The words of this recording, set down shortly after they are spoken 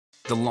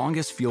The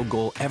longest field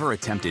goal ever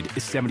attempted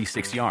is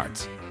 76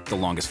 yards. The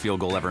longest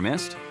field goal ever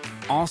missed?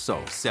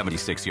 Also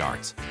 76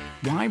 yards.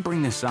 Why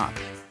bring this up?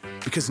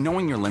 Because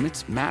knowing your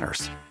limits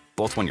matters,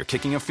 both when you're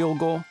kicking a field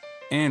goal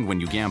and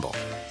when you gamble.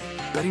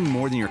 Betting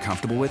more than you're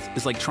comfortable with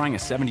is like trying a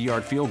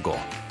 70-yard field goal.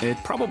 It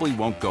probably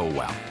won't go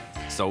well.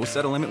 So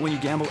set a limit when you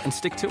gamble and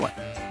stick to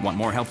it. Want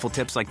more helpful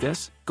tips like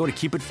this? Go to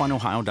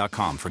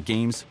keepitfunohio.com for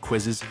games,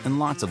 quizzes, and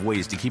lots of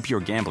ways to keep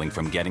your gambling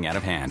from getting out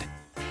of hand.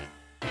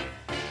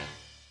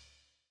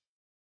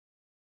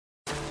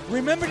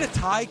 Remember the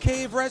Thai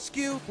cave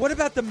rescue? What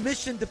about the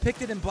mission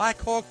depicted in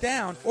Black Hawk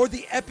Down or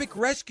the epic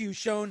rescue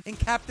shown in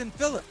Captain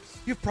Phillips?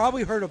 You've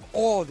probably heard of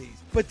all of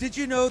these, but did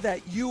you know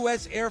that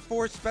U.S. Air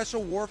Force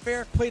Special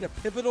Warfare played a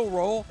pivotal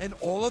role in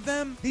all of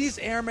them? These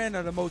airmen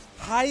are the most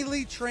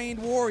highly trained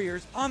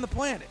warriors on the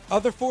planet.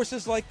 Other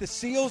forces like the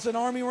SEALs and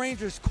Army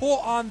Rangers call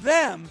on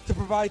them to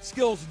provide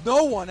skills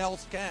no one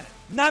else can.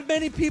 Not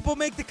many people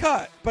make the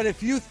cut, but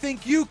if you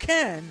think you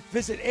can,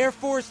 visit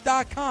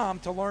airforce.com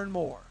to learn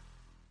more.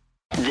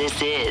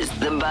 This is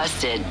the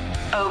Busted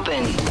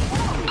Open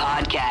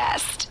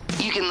Podcast.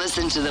 You can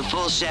listen to the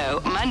full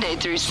show Monday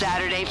through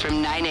Saturday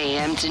from 9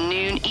 a.m. to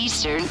noon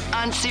Eastern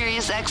on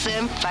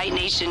SiriusXM Fight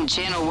Nation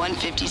Channel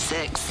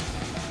 156.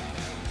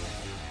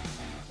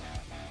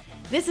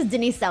 This is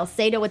Denise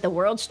Salcedo with the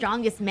world's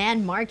strongest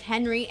man, Mark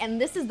Henry, and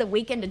this is the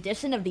weekend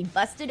edition of the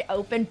Busted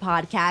Open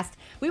Podcast.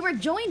 We were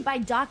joined by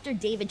Dr.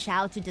 David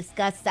Chao to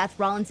discuss Seth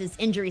Rollins'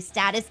 injury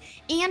status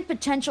and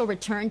potential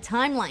return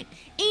timeline.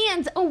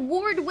 And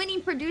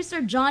award-winning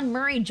producer Jawn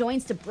Murray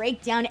joins to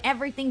break down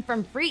everything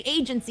from free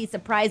agency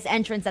surprise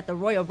entrants at the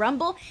Royal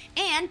Rumble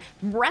and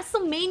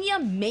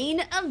WrestleMania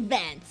main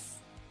events.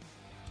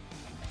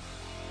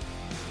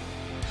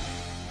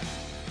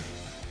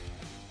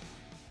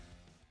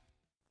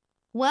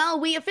 Well,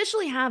 we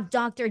officially have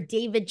Dr.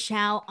 David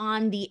Chao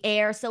on the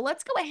air, so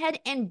let's go ahead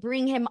and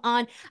bring him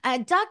on.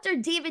 Dr.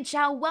 David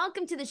Chao,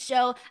 welcome to the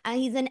show.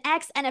 He's an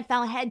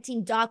ex-NFL head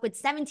team doc with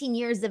 17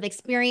 years of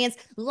experience,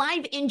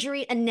 live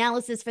injury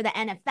analysis for the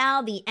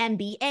NFL, the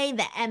NBA,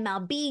 the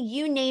MLB,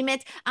 you name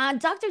it.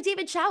 Dr.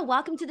 David Chao,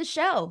 welcome to the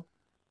show.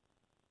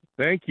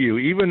 Thank you.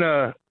 Even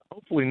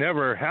hopefully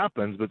never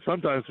happens, but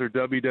sometimes for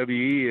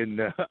WWE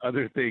and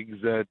other things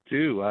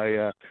too.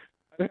 I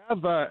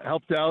have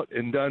helped out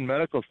and done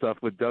medical stuff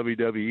with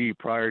WWE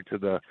prior to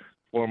the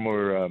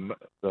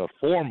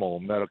formal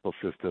medical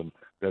system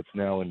that's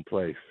now in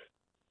place.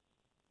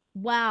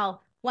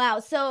 Wow.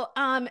 So,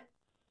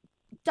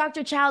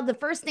 Dr. Chao, the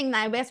first thing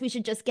that I guess we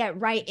should just get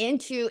right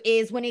into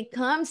is when it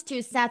comes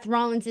to Seth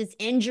Rollins'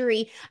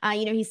 injury,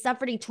 he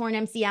suffered a torn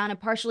MCL and a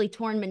partially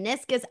torn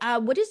meniscus.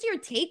 What is your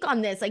take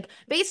on this? Like,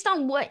 based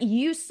on what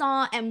you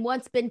saw and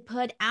what's been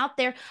put out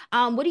there,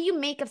 what do you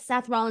make of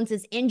Seth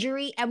Rollins'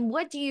 injury, and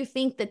what do you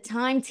think the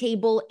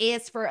timetable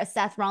is for a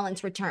Seth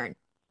Rollins return?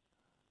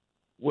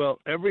 Well,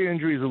 every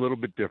injury is a little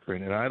bit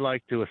different, and I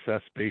like to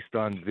assess based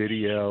on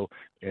video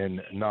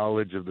and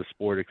knowledge of the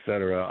sport, et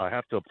cetera. I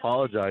have to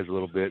apologize a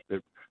little bit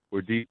that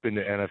we're deep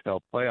into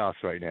NFL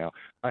playoffs right now.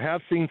 I have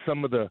seen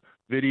some of the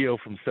video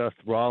from Seth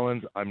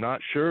Rollins. I'm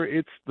not sure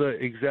it's the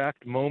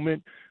exact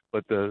moment,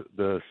 but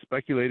the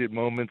speculated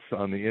moments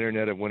on the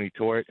internet of when he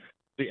tore it.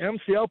 The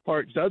MCL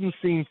part doesn't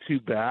seem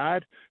too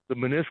bad. The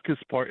meniscus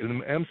part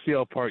and the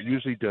MCL part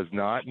usually does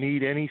not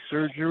need any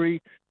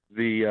surgery.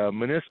 The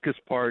meniscus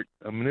part,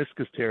 a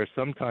meniscus tear,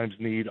 sometimes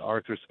need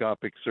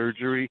arthroscopic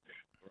surgery,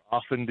 or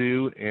often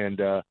do. And,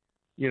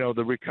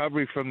 the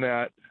recovery from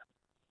that,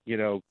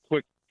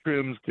 quick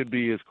trims could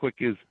be as quick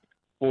as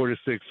 4 to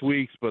 6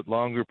 weeks, but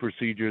longer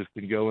procedures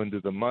can go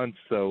into the months.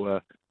 So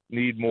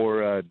need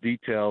more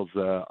details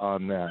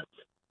on that.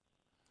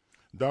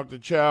 Dr.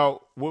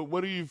 Chao,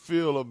 what do you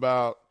feel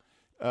about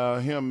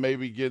him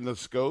maybe getting a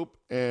scope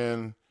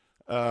and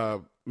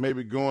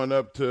maybe going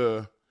up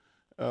to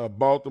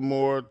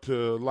Baltimore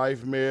to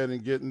Life Med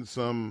and getting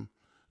some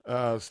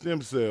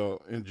stem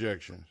cell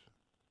injections?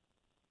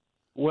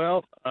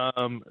 Well,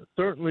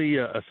 certainly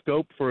a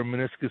scope for a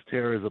meniscus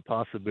tear is a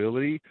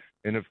possibility.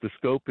 And if the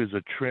scope is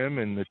a trim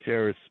and the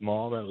tear is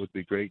small, that would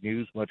be great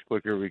news, much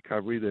quicker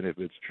recovery than if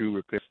it's true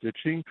repair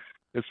stitching.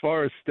 As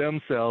far as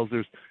stem cells,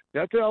 you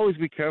have to always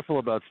be careful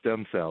about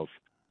stem cells.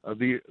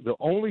 The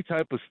only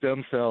type of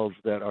stem cells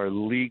that are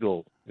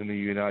legal in the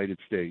United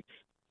States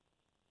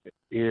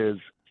is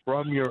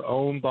from your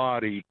own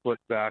body put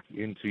back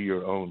into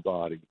your own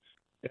body.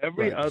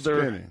 Every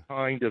other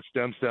kind of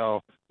stem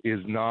cell is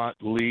not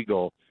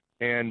legal.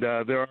 And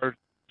there are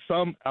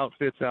some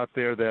outfits out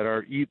there that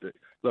are either,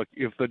 look,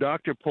 if the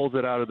doctor pulls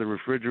it out of the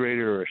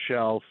refrigerator or a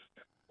shelf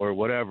or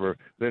whatever,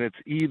 then it's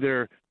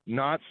either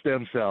not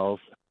stem cells,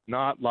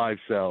 not live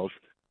cells,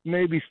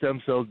 maybe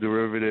stem cells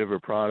derivative or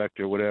product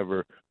or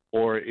whatever,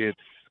 or it's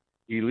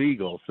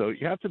illegal. So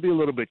you have to be a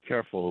little bit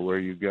careful where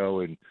you go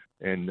and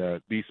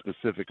be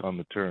specific on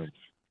the terms.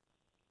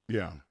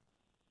 Yeah.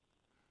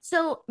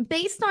 So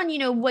based on,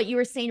 what you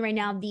were saying right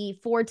now, the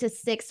 4 to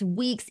 6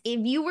 weeks, if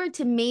you were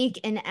to make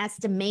an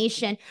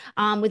estimation,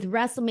 with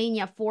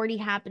WrestleMania 40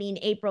 happening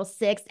April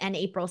 6th and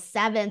April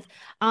 7th,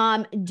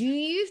 do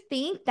you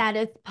think that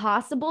it's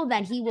possible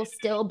that he will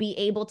still be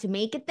able to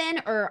make it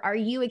then? Or are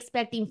you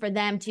expecting for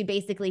them to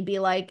basically be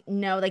like,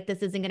 no, like this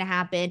isn't going to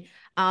happen?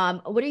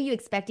 What are you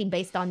expecting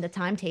based on the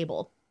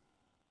timetable?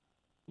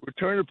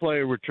 Return to play,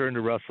 return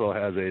to wrestle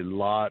has a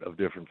lot of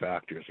different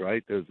factors,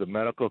 right? There's the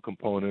medical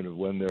component of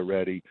when they're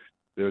ready.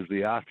 There's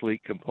the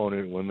athlete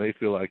component when they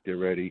feel like they're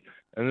ready.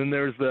 And then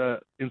there's the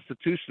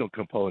institutional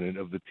component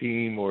of the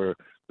team or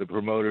the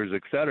promoters,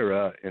 et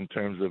cetera, in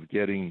terms of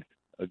getting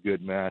a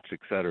good match, et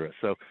cetera.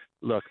 So,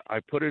 look,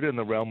 I put it in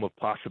the realm of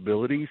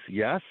possibilities,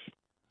 yes,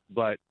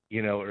 but, it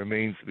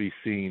remains to be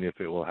seen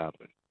if it will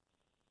happen.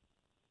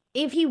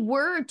 If he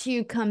were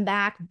to come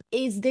back,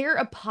 is there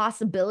a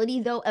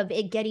possibility though of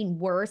it getting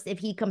worse if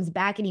he comes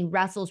back and he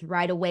wrestles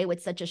right away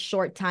with such a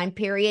short time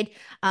period?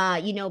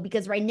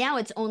 Because right now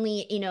it's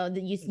only,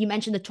 you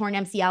mentioned the torn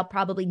MCL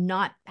probably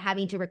not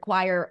having to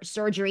require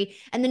surgery,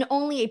 and then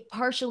only a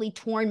partially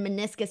torn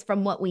meniscus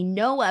from what we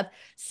know of.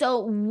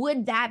 So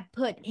would that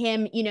put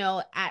him,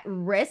 at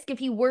risk if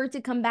he were to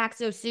come back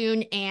so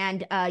soon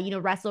and,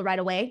 wrestle right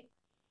away?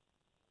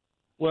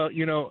 Well,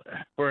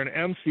 for an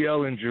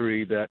MCL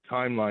injury, that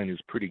timeline is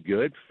pretty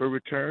good for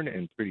return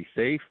and pretty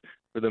safe.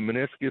 For the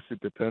meniscus, it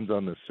depends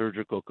on the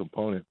surgical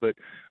component. But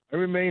I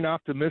remain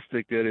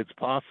optimistic that it's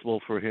possible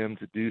for him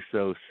to do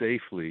so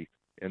safely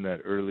in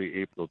that early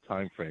April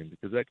timeframe,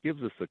 because that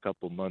gives us a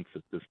couple months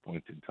at this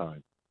point in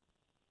time.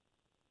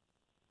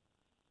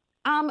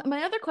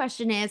 My other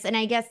question is, and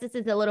I guess this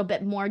is a little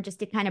bit more just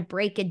to kind of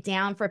break it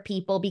down for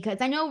people, because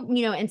I know,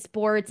 in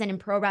sports and in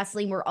pro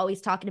wrestling, we're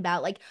always talking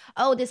about like,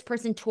 oh, this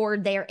person tore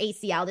their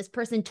ACL, this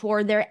person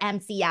tore their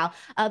MCL,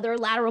 their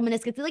lateral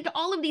meniscus, like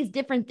all of these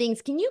different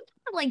things. Can you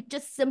kind of like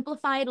just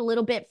simplify it a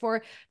little bit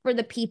for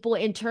the people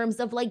in terms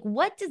of like,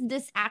 what does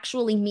this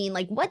actually mean?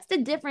 Like, what's the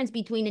difference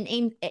between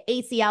an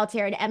ACL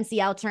tear and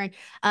MCL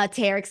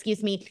tear,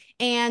 excuse me,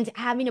 and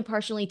having a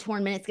partially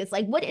torn meniscus?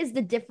 Like, what is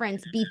the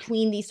difference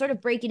between these, sort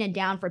of breaking it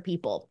down for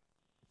people?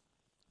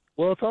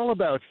 Well, it's all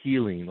about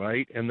healing,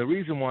 right? And the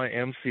reason why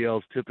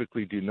MCLs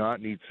typically do not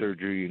need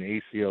surgery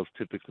and ACLs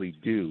typically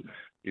do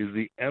is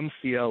the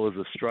MCL is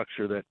a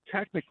structure that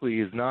technically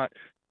is not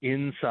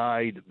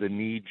inside the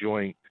knee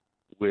joint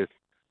with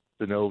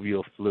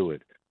synovial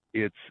fluid.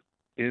 It's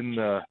in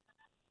the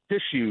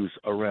tissues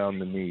around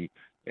the knee.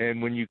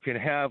 And when you can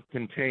have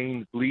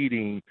contained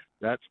bleeding,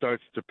 that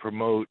starts to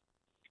promote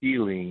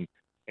healing,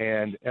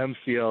 and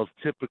MCLs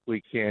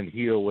typically can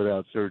heal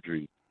without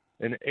surgery.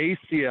 An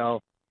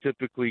ACL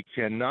typically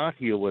cannot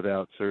heal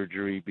without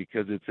surgery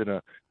because it's in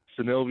a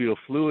synovial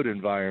fluid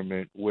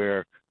environment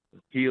where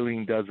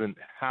healing doesn't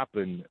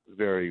happen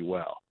very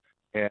well,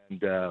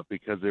 and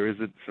because there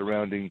isn't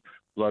surrounding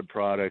blood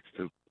products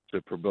to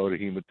promote a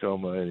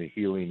hematoma and a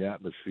healing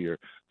atmosphere.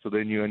 So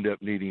then you end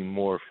up needing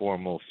more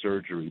formal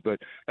surgery. But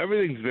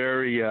everything's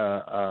very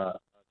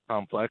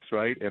complex,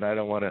 right? And I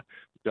don't want to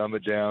dumb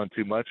it down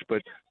too much.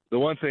 But the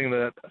one thing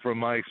that, from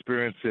my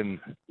experience in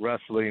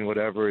wrestling,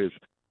 whatever, is,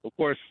 of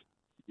course,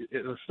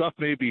 stuff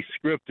may be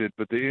scripted,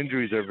 but the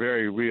injuries are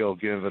very real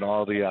given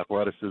all the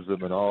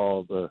athleticism and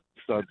all the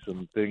stunts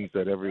and things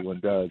that everyone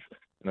does.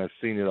 And I've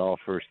seen it all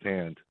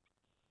firsthand.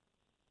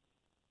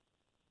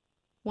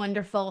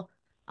 Wonderful.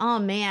 Oh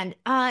man.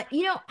 How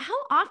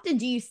often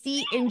do you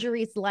see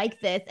injuries like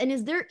this? And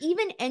is there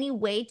even any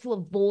way to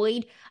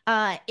avoid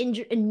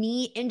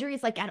knee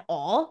injuries like at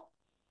all?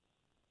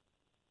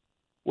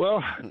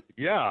 Well,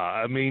 yeah.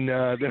 I mean,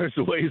 there's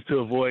ways to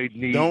avoid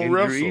knee Don't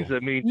injuries. wrestle. I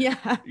mean, Yeah.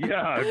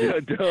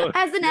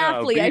 As an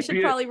athlete, I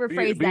should probably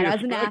rephrase that.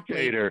 As an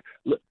athlete.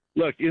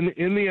 Look, in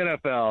the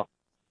NFL,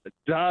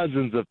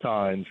 dozens of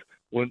times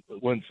when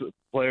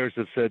players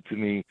have said to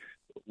me,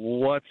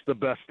 "What's the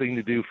best thing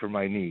to do for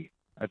my knee?"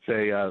 I'd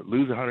say,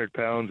 lose 100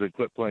 pounds and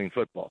quit playing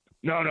football.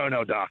 No,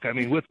 Doc. I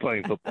mean, with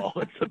playing football,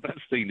 it's the best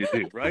thing to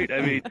do, right?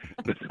 I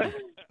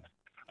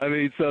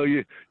mean, so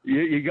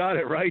you got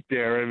it right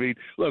there. I mean,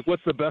 look,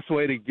 what's the best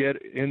way to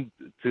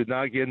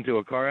not get into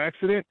a car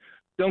accident?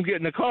 Don't get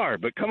in a car.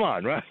 But come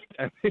on, right?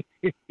 I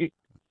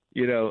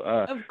mean,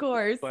 of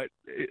course. But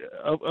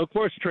of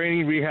course,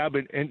 training, rehab,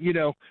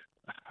 and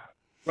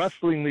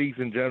wrestling leagues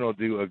in general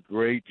do a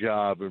great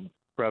job of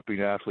prepping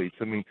athletes.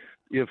 I mean,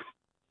 if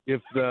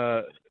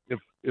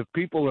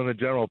people in the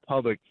general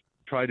public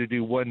try to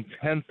do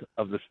 1/10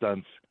 of the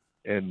stunts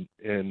and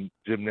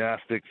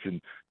gymnastics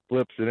and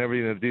flips and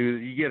everything to do,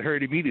 you get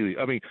hurt immediately.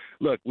 I mean,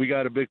 look, we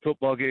got a big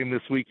football game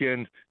this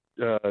weekend,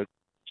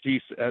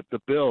 Chiefs at the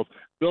Bills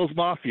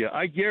Mafia.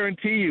 I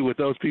guarantee you, with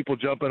those people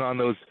jumping on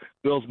those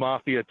Bills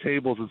Mafia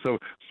tables, and so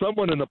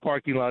someone in the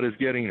parking lot is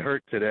getting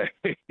hurt today,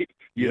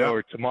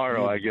 or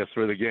tomorrow, I guess,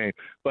 for the game.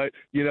 But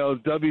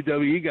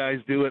WWE guys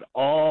do it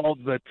all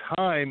the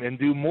time and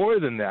do more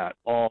than that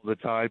all the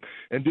time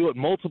and do it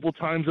multiple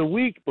times a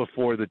week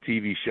before the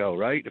TV show,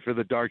 right? For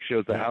the dark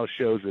shows, the house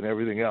shows, and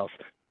everything else.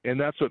 And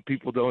that's what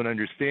people don't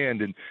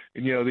understand. And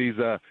these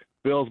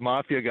Bill's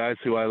Mafia guys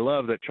who I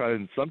love that try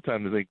and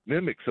sometimes they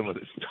mimic some of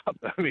this stuff.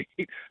 I mean,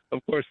 of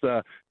course,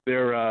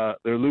 their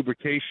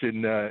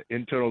lubrication,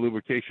 internal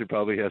lubrication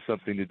probably has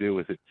something to do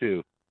with it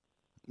too.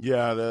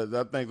 Yeah,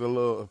 I think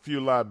a few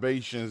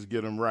libations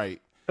get them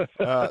right.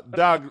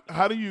 Doc,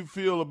 how do you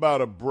feel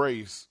about a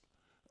brace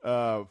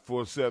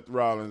for Seth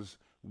Rollins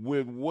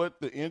with what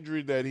the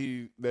injury that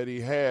he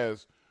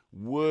has?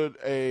 Would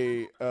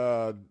a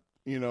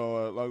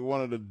like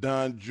one of the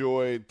Don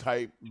Joy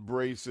type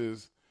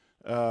braces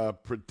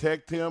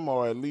protect him,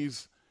 or at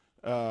least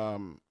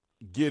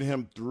get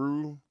him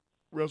through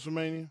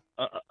WrestleMania?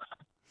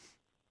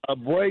 A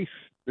brace.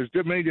 There's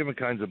many different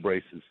kinds of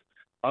braces.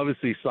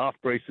 Obviously,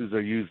 soft braces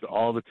are used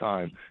all the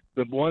time.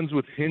 The ones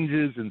with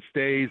hinges and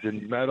stays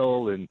and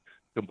metal and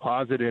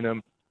composite in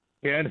them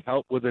can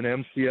help with an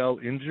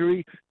MCL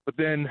injury, but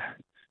then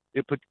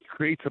it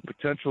creates a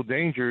potential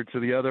danger to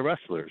the other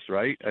wrestlers,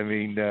 right? I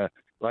mean,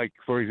 like,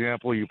 for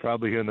example, you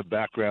probably hear in the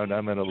background,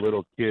 I'm in a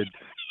little kid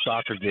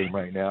soccer game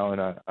right now, and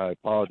I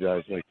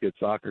apologize, my kid's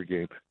soccer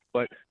game.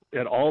 But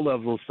at all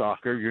levels of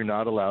soccer, you're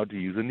not allowed to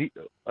use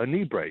a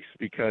knee brace,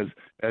 because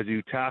as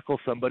you tackle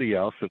somebody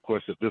else, of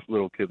course, at this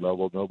little kid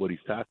level, nobody's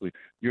tackling,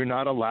 you're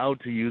not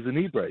allowed to use a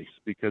knee brace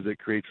because it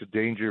creates a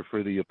danger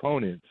for the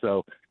opponent.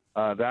 So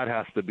that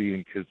has to be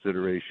in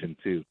consideration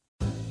too.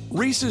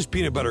 Reese's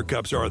peanut butter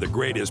cups are the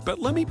greatest, but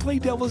let me play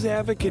devil's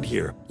advocate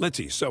here. Let's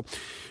see. So,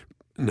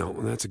 no,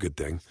 that's a good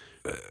thing.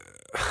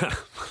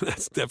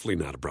 That's definitely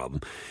not a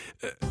problem.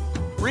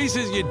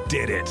 Reese's, you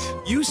did it.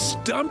 You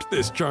stumped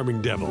this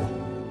charming devil.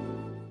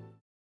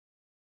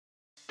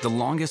 The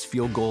longest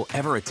field goal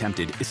ever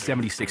attempted is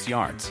 76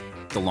 yards.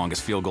 The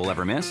longest field goal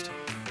ever missed?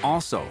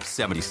 Also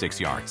 76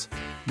 yards.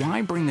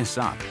 Why bring this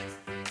up?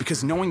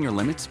 Because knowing your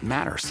limits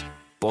matters,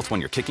 both when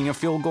you're kicking a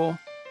field goal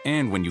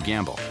and when you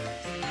gamble.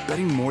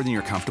 Betting more than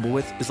you're comfortable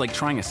with is like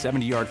trying a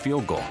 70-yard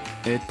field goal.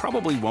 It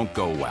probably won't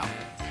go well.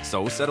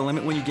 So set a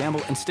limit when you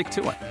gamble and stick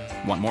to it.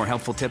 Want more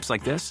helpful tips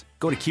like this?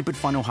 Go to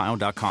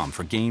keepitfunohio.com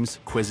for games,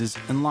 quizzes,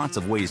 and lots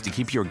of ways to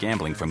keep your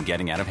gambling from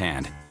getting out of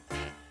hand.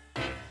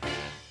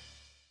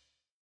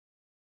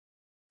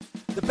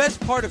 The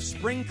best part of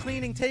spring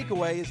cleaning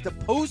takeaway is the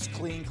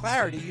post-clean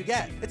clarity you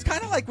get. It's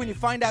kind of like when you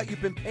find out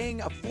you've been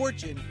paying a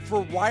fortune for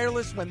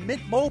wireless when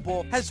Mint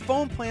Mobile has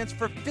phone plans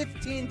for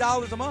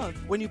 $15 a month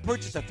when you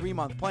purchase a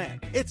 3-month plan.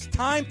 It's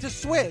time to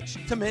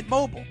switch to Mint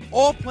Mobile.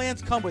 All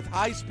plans come with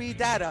high-speed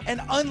data and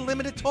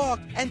unlimited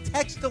talk and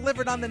text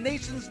delivered on the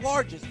nation's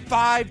largest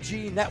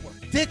 5G network.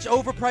 Ditch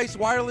overpriced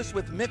wireless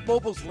with Mint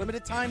Mobile's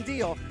limited time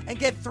deal and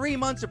get 3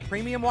 months of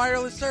premium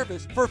wireless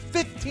service for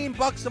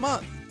 $15 a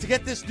month. To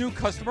get this new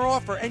customer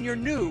offer and your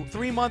new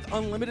 3-month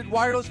unlimited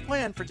wireless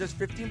plan for just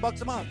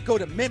 $15 a month, go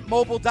to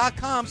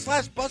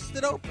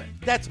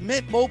mintmobile.com/bustedopen. That's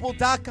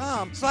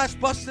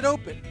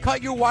mintmobile.com/bustedopen.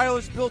 Cut your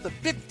wireless bill to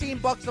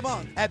 $15 a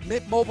month at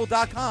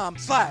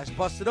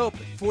mintmobile.com/bustedopen.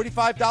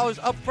 $45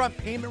 upfront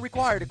payment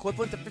required,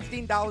 equivalent to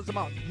 $15 a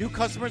month. New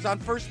customers on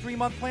first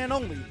 3-month plan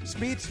only.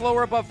 Speed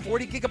slower above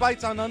 40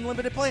 gigabytes on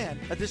unlimited plan.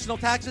 Additional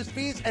taxes,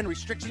 fees, and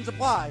restrictions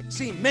apply.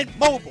 See Mint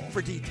Mobile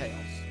for details.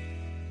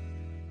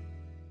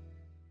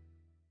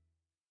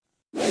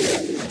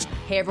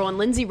 Hey everyone,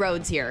 Lindsay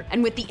Rhodes here.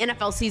 And with the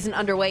NFL season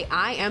underway,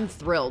 I am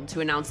thrilled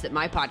to announce that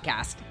my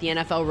podcast, The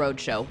NFL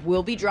Roadshow,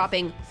 will be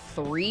dropping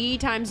 3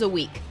 times a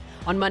week.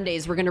 On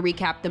Mondays, we're going to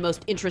recap the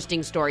most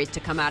interesting stories to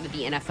come out of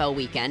the NFL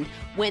weekend.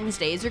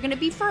 Wednesdays are going to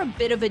be for a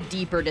bit of a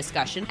deeper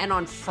discussion. And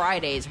on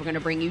Fridays, we're going to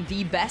bring you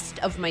the best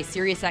of my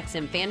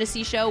SiriusXM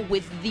fantasy show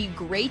with the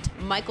great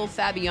Michael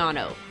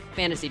Fabiano,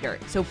 Fantasy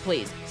Dirt. So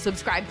please,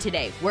 subscribe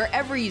today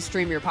wherever you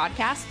stream your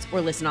podcasts or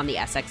listen on the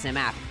SXM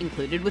app,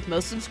 included with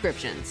most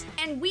subscriptions.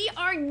 And we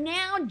are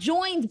now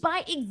joined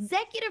by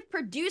executive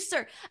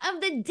producer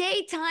of the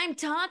daytime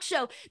talk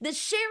show, The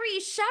Sherry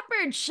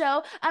Shepherd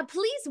Show.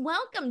 Please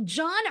welcome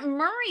Jawn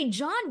Murray.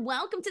 Jawn,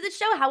 welcome to the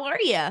show. How are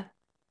you?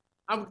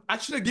 I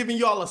should have given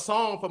y'all a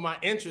song for my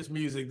entrance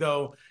music,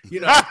 though.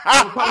 You know,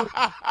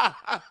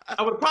 I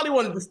would probably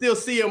want to still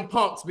see him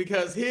Punk's,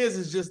 because his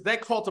is just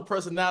that cult of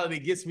personality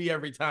gets me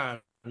every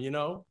time. You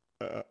know.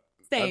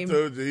 Same. I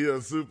told you he's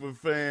a super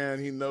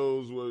fan. He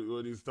knows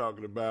what he's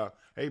talking about.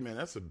 Hey man,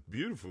 that's a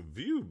beautiful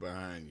view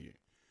behind you.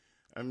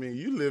 I mean,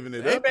 you living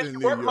it up in New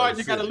York Work hard,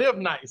 you City. gotta live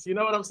nice. You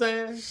know what I'm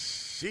saying?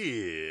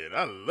 Shit,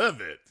 I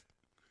love it.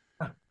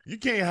 You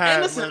can't hide.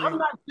 And listen, money. I'm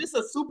not just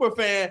a super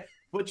fan.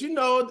 But you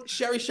know,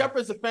 Sherry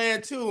Shepherd's a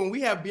fan too, and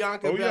we have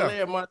Bianca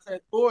Belair and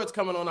Montez Ford's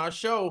coming on our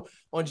show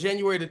on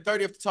January the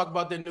 30th to talk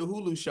about their new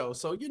Hulu show.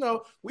 So, you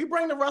know, we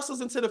bring the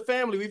wrestlers into the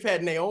family. We've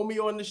had Naomi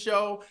on the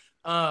show.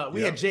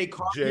 We had Jay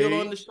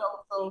Cargill on the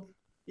show. So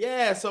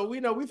yeah, so we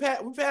know we've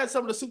had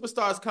some of the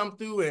superstars come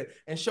through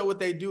and show what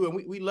they do,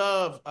 and we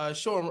love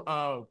showing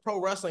pro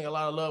wrestling a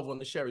lot of love on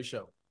the Sherry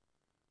Show.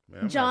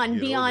 Man, Jawn,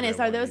 be honest,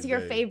 are those your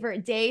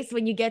favorite days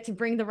when you get to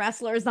bring the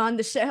wrestlers on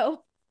the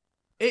show?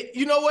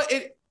 You know what?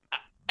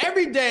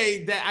 every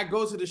day that I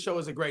go to the show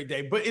is a great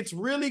day, but it's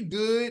really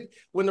good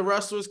when the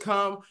wrestlers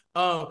come.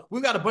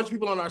 We've got a bunch of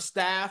people on our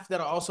staff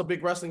that are also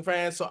big wrestling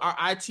fans. So our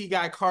IT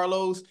guy,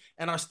 Carlos,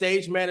 and our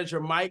stage manager,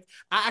 Mike,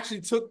 I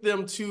actually took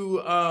them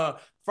to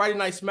Friday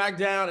Night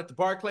SmackDown at the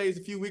Barclays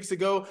a few weeks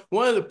ago.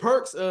 One of the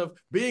perks of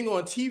being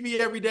on TV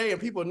every day and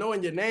people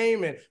knowing your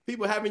name and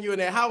people having you in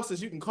their house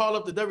is you can call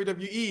up the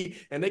WWE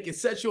and they can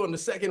set you on the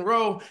second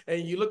row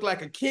and you look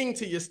like a king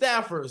to your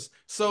staffers.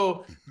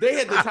 So they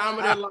had the time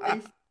of their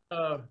life.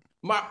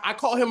 I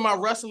call him my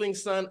wrestling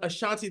son,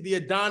 Ashanti the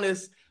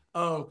Adonis.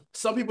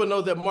 Some people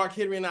know that Mark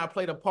Henry and I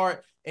played a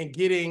part in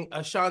getting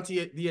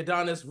Ashanti the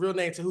Adonis, real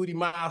name Tahuti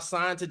Miles,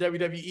 signed to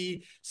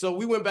WWE. So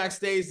we went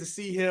backstage to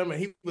see him,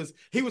 and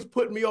he was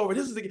putting me over.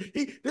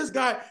 This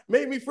guy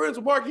made me friends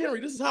with Mark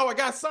Henry. This is how I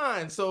got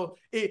signed. So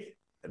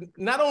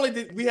not only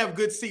did we have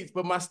good seats,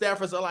 but my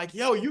staffers are like,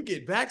 "Yo, you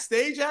get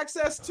backstage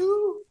access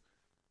too."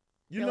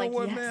 You know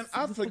what, yes, man?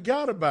 I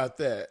forgot about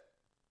that.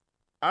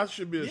 I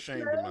should be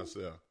ashamed of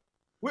myself.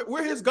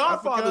 We're his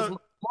godfathers,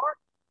 Mark.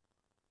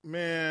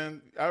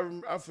 Man,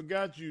 I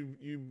forgot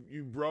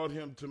you brought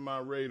him to my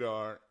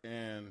radar,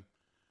 and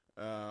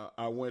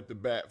I went to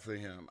bat for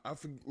him.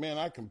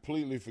 I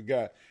completely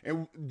forgot.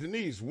 And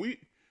Denise,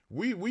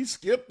 we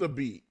skipped a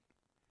beat.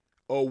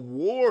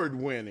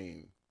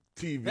 Award-winning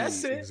TV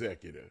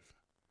executive.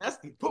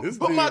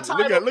 Put my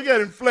title. Look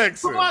at him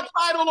flexing. Put my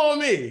title on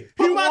me.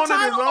 He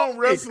wanted his own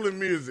wrestling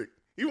music.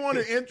 He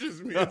wanted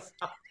interest music.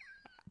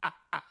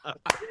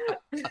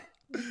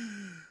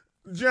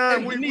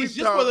 John, we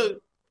talked.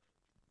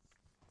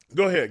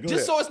 Go ahead.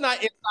 Just so it's not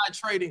inside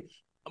trading,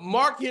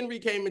 Mark Henry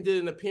came and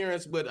did an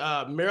appearance with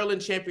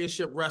Maryland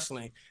Championship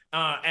Wrestling.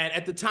 And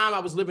at the time, I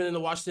was living in the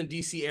Washington,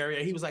 D.C.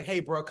 area. He was like, "Hey,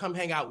 bro, come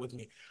hang out with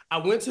me." I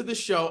went to the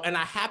show, and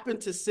I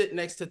happened to sit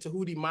next to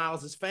Tahuti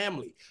Miles'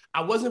 family.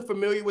 I wasn't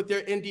familiar with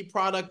their indie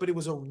product, but it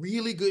was a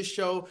really good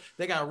show.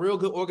 They got a real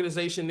good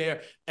organization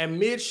there. And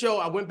mid-show,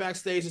 I went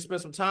backstage and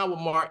spent some time with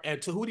Mark,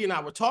 and Tahuti and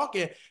I were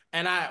talking,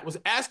 and I was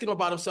asking him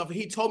about himself, and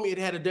he told me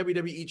he had a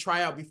WWE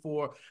tryout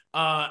before,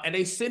 and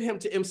they sent him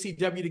to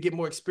MCW to get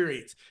more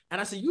experience.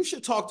 And I said, "You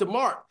should talk to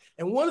Mark."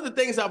 And one of the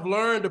things I've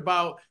learned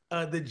about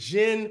the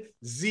Gen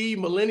Z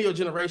millennial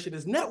generation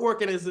is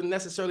networking isn't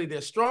necessarily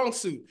their strong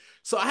suit.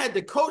 So I had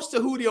to coach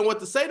Tahuti on what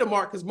to say to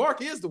Mark, because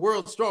Mark is the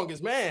world's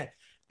strongest man.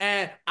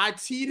 And I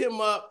teed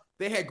him up.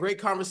 They had great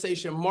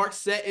conversation. Mark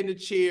sat in the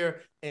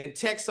chair and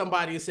texted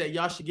somebody and said,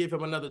 "Y'all should give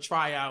him another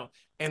tryout."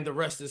 And the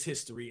rest is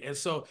history. And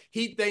so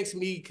he thanks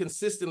me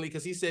consistently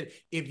because he said,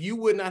 "If you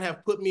would not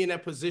have put me in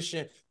that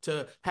position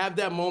to have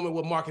that moment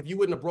with Mark, if you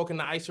wouldn't have broken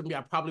the ice for me,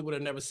 I probably would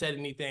have never said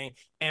anything.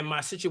 And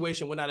my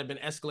situation would not have been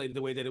escalated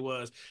the way that it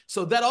was."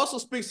 So that also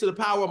speaks to the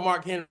power of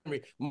Mark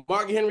Henry.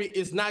 Mark Henry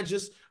is not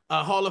just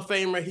a Hall of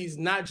Famer. He's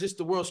not just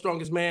the world's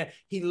strongest man.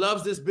 He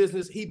loves this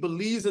business. He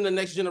believes in the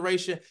next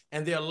generation.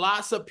 And there are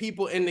lots of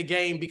people in the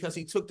game because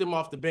he took them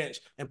off the bench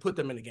and put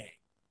them in the game.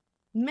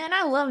 Man,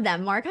 I love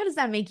that, Mark. How does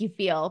that make you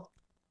feel?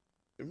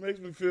 It makes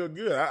me feel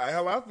good.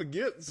 I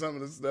forget some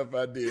of the stuff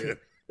I did.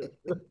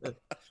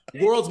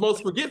 World's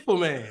most forgetful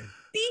man.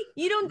 See,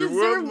 you don't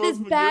deserve this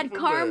bad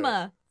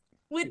karma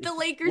with the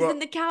Lakers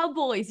and the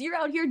Cowboys. You're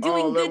out here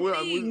doing good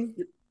things.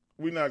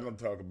 We're not going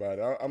to talk about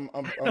it. I'm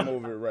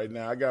over it right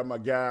now. I got my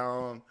guy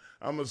on.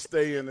 I'm going to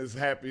stay in this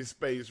happy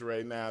space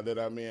right now that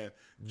I'm in.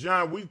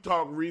 John, we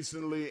talked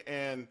recently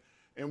and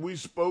we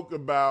spoke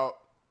about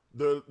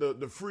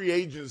the free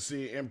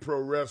agency in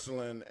pro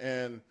wrestling,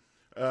 and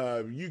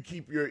you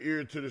keep your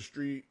ear to the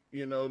street,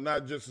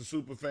 not just a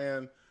super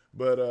fan,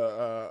 but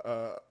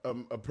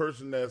a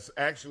person that's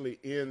actually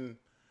in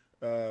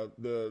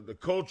the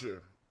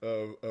culture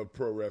of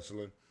pro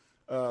wrestling.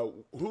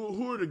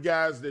 Who are the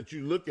guys that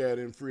you look at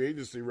in free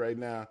agency right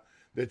now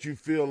that you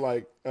feel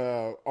like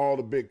all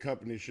the big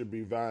companies should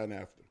be vying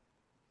after?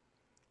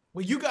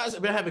 Well, you guys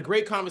have been having a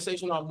great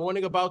conversation all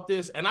morning about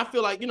this, and I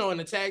feel like, in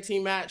a tag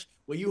team match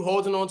where you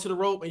holding on to the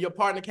rope and your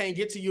partner can't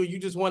get to you and you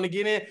just want to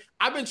get in.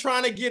 I've been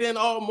trying to get in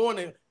all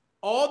morning.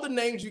 All the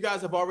names you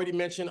guys have already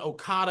mentioned,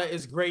 Okada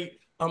is great.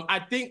 I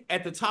think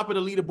at the top of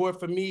the leaderboard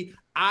for me,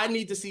 I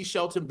need to see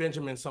Shelton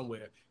Benjamin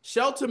somewhere.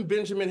 Shelton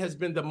Benjamin has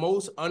been the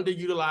most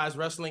underutilized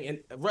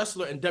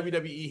wrestler in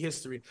WWE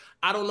history.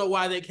 I don't know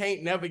why they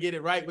can't never get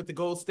it right with the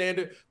gold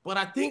standard, but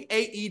I think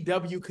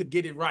AEW could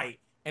get it right.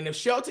 And if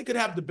Shelton could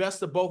have the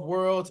best of both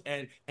worlds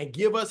and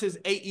give us his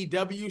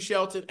AEW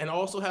Shelton and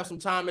also have some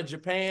time in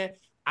Japan,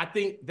 I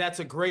think that's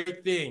a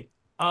great thing.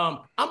 I'm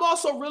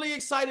also really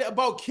excited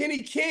about Kenny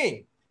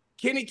King.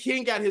 Kenny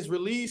King got his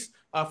release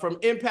from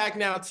Impact,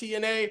 now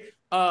TNA.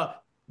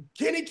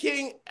 Kenny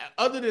King,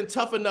 other than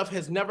Tough Enough,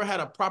 has never had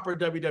a proper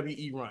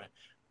WWE run.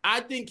 I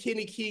think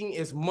Kenny King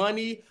is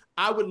money.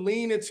 I would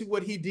lean into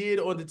what he did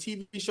on the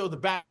TV show, The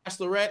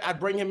Bachelorette. I'd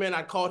bring him in.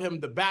 I'd call him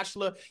The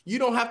Bachelor. You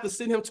don't have to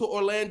send him to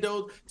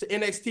Orlando, to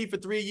NXT for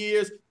 3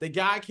 years. The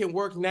guy can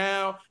work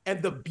now.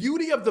 And the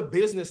beauty of the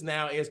business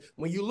now is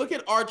when you look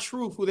at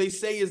R-Truth, who they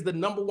say is the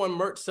 #1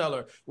 merch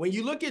seller, when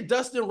you look at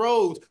Dustin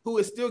Rhodes, who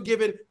is still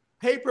giving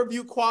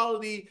pay-per-view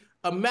quality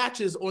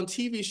matches on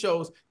TV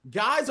shows,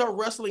 guys are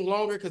wrestling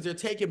longer because they're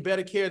taking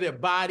better care of their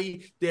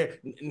body. They're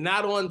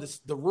not on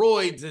the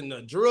roids and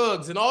the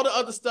drugs and all the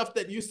other stuff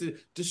that used to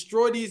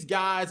destroy these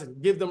guys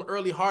and give them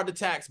early heart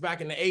attacks back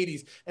in the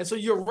 80s. And so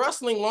you're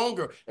wrestling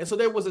longer. And so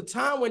there was a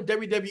time when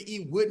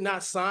WWE would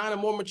not sign a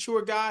more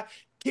mature guy.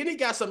 Kenny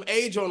got some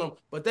age on him,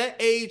 but that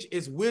age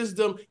is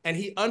wisdom, and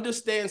he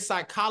understands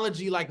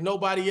psychology like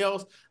nobody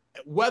else.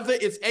 Whether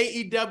it's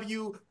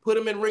AEW, put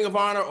him in Ring of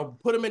Honor, or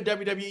put him in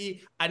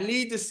WWE, I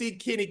need to see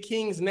Kenny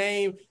King's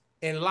name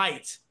in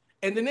lights.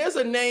 And then there's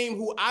a name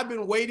who I've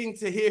been waiting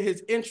to hear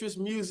his entrance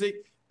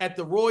music at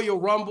the Royal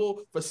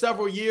Rumble for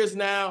several years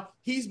now.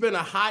 He's been a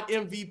hot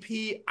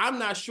MVP. I'm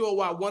not sure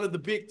why one of the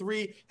big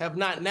three have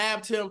not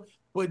nabbed him,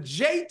 but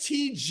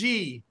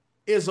JTG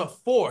is a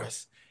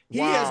force. He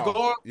has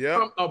gone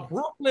from a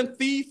Brooklyn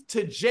thief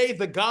to Jay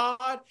the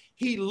God.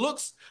 He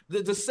looks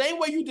the same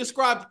way you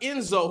described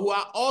Enzo, who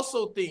I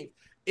also think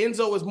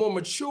Enzo is more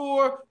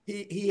mature.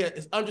 He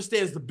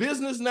understands the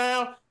business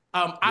now.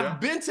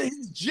 I've been to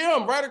his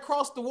gym right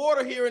across the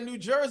water here in New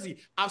Jersey.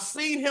 I've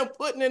seen him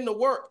putting in the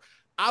work.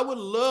 I would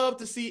love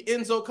to see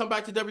Enzo come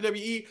back to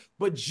WWE,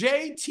 but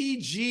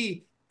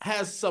JTG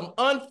has some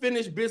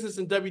unfinished business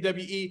in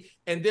WWE,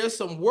 and there's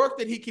some work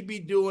that he could be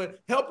doing,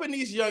 helping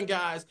these young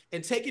guys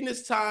and taking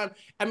this time.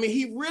 I mean,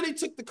 he really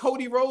took the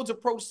Cody Rhodes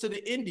approach to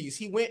the indies.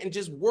 He went and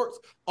just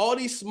worked all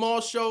these small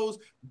shows,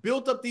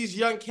 built up these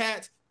young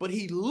cats, but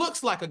he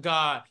looks like a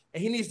god,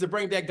 and he needs to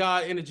bring that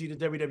god energy to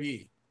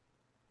WWE.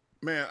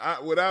 Man,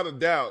 without a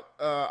doubt,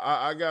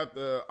 I got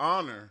the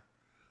honor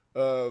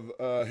of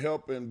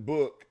helping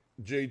book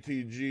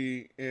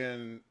JTG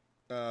in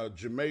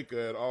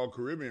Jamaica at All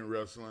Caribbean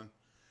Wrestling.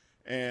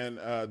 And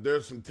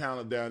there's some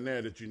talent down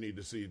there that you need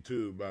to see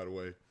too, by the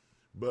way.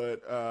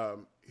 But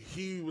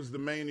he was the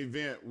main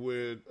event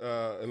with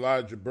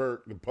Elijah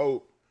Burke, the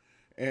Pope.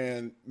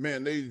 And,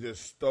 man, they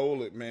just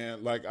stole it,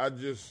 man. Like,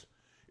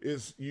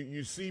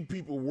 you see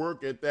people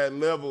work at that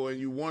level and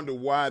you wonder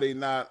why they're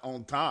not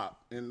on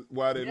top and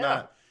why they're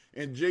not.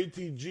 And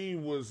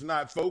JTG was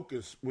not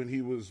focused when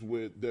he was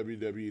with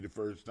WWE the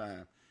first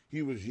time.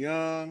 He was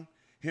young.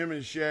 Him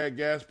and Shad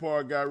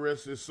Gaspard, God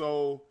rest his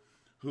soul,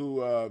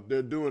 who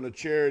they're doing a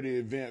charity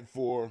event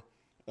for.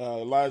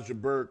 Elijah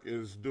Burke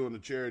is doing a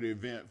charity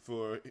event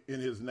for in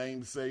his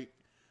namesake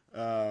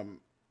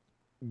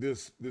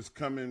this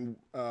coming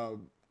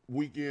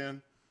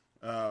weekend.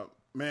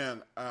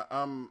 Man,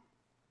 I'm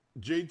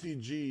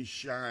JTG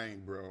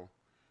shine, bro.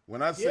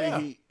 When I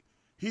say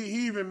he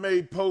even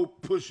made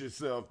Pope push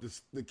himself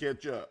to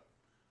catch up.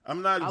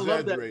 I'm not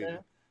exaggerating. I love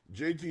that,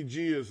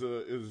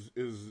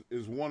 JTG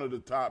is one of the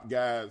top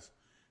guys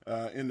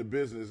in the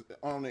business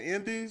on the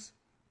indies.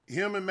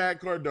 Him and Matt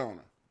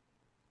Cardona.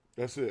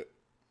 That's it.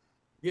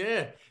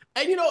 Yeah.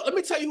 And, let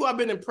me tell you who I've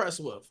been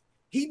impressed with.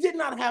 He did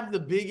not have the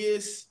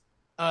biggest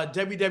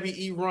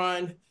WWE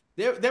run.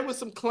 There were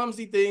some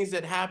clumsy things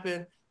that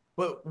happened.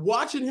 But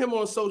watching him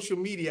on social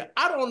media,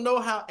 I don't know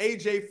how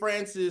AJ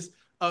Francis,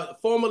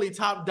 formerly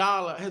Top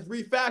Dollar, has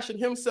refashioned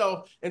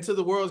himself into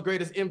the world's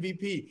greatest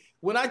MVP.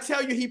 When I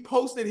tell you he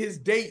posted his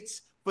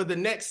dates for the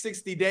next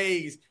 60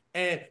 days,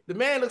 and the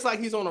man looks like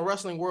he's on a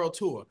wrestling world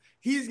tour.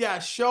 He's got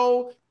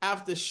show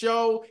after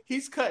show.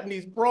 He's cutting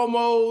these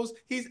promos.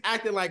 He's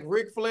acting like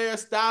Ric Flair,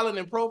 styling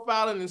and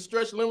profiling and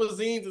stretch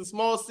limousines in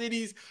small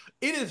cities.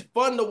 It is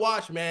fun to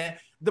watch, man.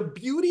 The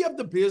beauty of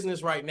the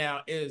business right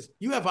now is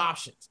you have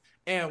options.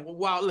 And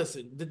while,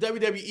 listen, the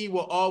WWE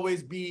will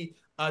always be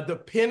the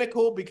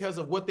pinnacle because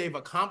of what they've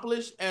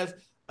accomplished as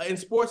in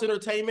sports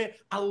entertainment.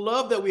 I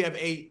love that we have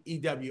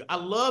AEW. I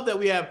love that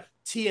we have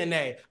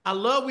TNA. I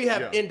love we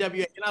have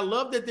NWA. And I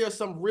love that there's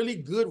some really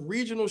good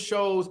regional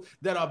shows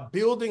that are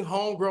building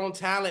homegrown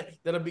talent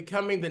that are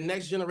becoming the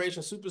next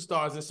generation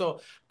superstars. And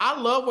so I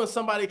love when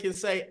somebody can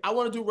say, I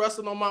want to do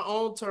wrestling on my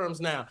own terms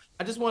now.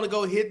 I just want to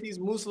go hit these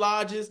moose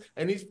lodges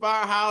and these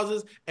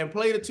firehouses and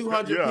play to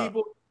 200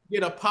 people,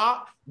 get a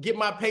pop, get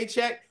my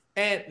paycheck,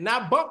 and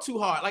not bump too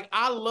hard. Like,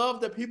 I love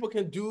that people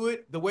can do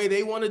it the way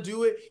they want to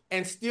do it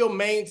and still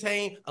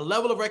maintain a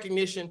level of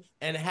recognition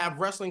and have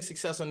wrestling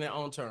success on their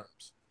own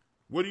terms.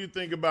 What do you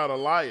think about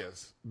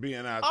Elias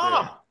being out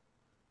there?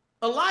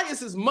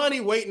 Elias is money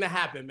waiting to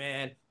happen,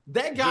 man.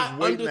 That guy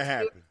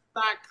understood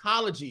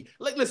psychology.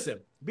 Like, listen,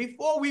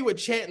 before we were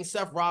chanting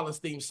Seth Rollins'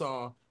 theme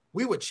song,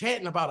 we were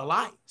chanting about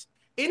Elias.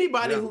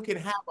 Anybody who can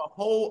have a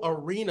whole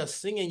arena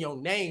singing your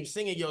name,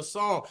 singing your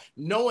song,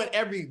 knowing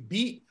every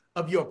beat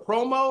of your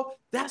promo,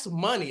 that's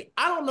money.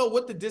 I don't know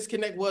what the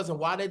disconnect was and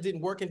why that didn't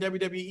work in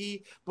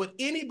WWE, but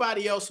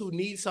anybody else who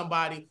needs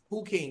somebody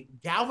who can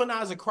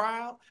galvanize a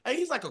crowd, and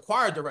he's like a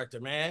choir director,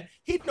 man.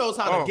 He knows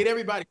how to get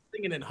everybody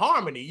singing in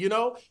harmony,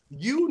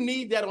 You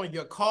need that on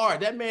your card.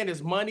 That man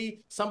is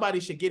money.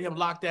 Somebody should get him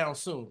locked down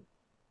soon.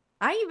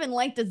 I even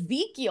liked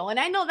Ezekiel. And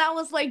I know that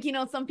was like,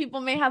 some people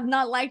may have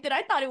not liked it.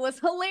 I thought it was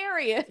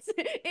hilarious.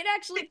 It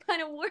actually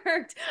kind of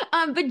worked.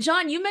 But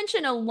Jawn, you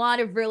mentioned a lot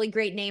of really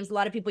great names. A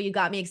lot of people you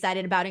got me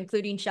excited about,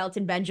 including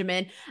Shelton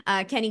Benjamin,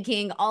 Kenny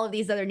King, all of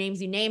these other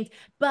names you named.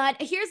 But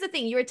here's the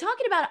thing. You were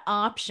talking about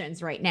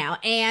options right now.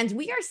 And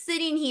we are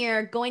sitting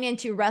here going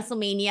into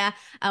WrestleMania.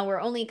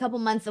 We're only a couple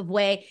months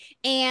away.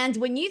 And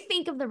when you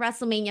think of the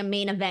WrestleMania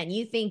main event,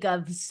 you think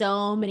of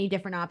so many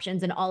different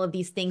options and all of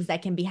these things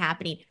that can be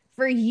happening.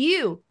 For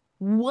you,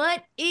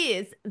 what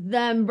is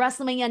the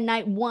WrestleMania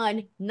Night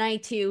 1,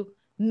 Night 2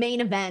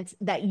 main event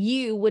that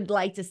you would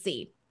like to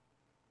see?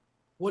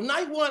 Well,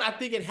 Night 1, I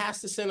think it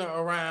has to center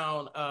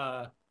around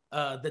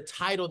the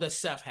title that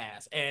Seth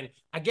has. And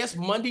I guess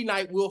Monday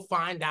night we'll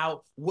find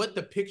out what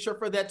the picture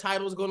for that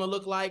title is going to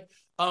look like.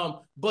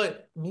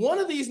 But one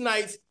of these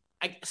nights,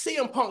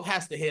 CM Punk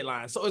has to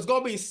headline. So it's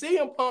going to be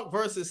CM Punk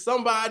versus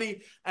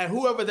somebody, and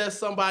whoever that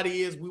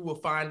somebody is, we will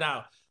find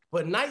out.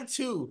 But Night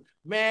 2,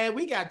 man,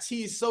 we got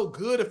teased so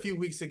good a few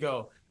weeks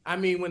ago. I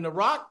mean, when The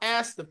Rock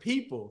asked the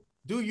people,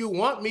 do you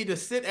want me to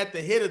sit at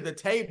the head of the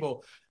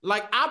table?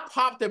 Like, I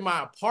popped in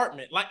my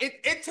apartment. Like,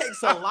 it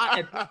takes a lot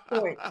at this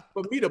point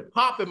for me to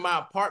pop in my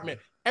apartment.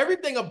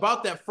 Everything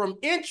about that, from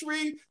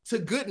entry to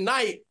good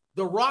night,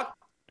 The Rock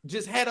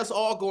just had us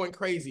all going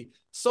crazy.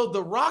 So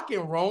The Rock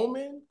and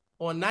Roman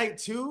on Night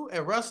 2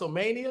 at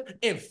WrestleMania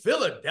in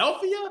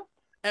Philadelphia?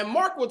 And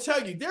Mark will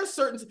tell you,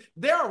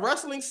 there are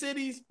wrestling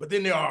cities, but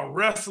then there are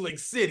wrestling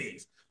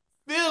cities.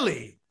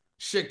 Philly,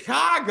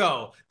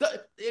 Chicago.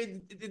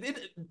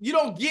 You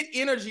don't get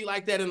energy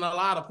like that in a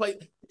lot of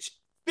places.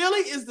 Philly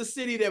is the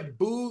city that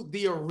booed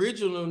the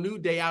original New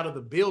Day out of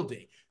the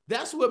building.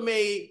 That's what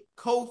made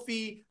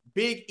Kofi,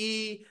 Big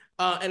E,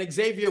 and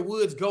Xavier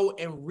Woods go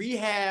and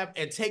rehab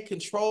and take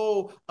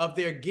control of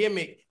their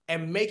gimmick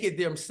and make it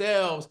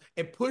themselves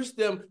and push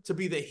them to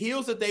be the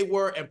heels that they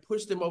were and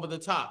push them over the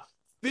top.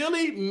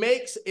 Philly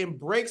makes and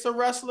breaks a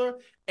wrestler,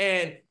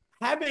 and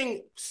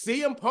having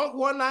CM Punk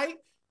one night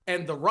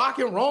and The Rock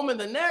and Roman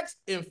the next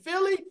in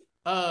Philly,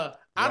 I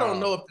don't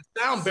know if the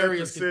sound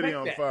barriers set the city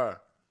on that. fire.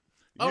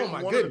 Oh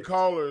my goodness. One of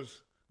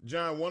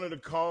the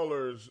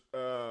callers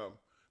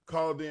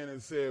called in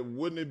and said,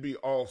 wouldn't it be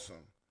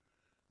awesome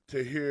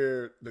to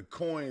hear the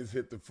coins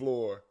hit the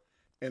floor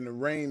and the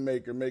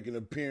Rainmaker make an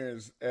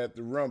appearance at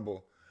the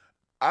Rumble?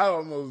 I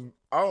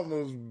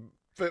almost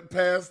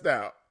passed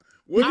out.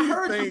 What do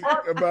you think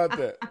about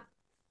that?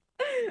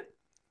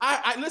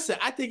 Listen,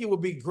 I think it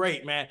would be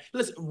great, man.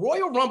 Listen,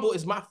 Royal Rumble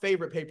is my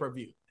favorite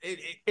pay-per-view.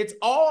 It's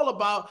all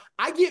about,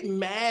 I get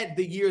mad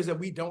the years that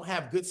we don't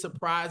have good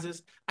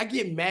surprises. I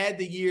get mad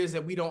the years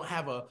that we don't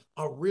have a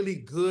really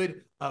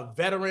good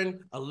veteran,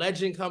 a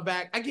legend come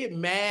back. I get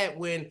mad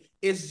when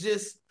it's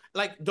just,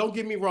 like, don't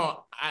get me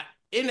wrong,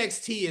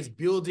 NXT is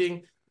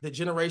building the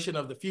generation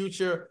of the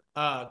future.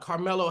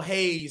 Carmelo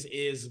Hayes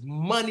is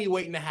money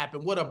waiting to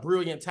happen. What a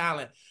brilliant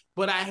talent.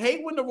 But I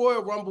hate when the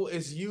Royal Rumble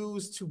is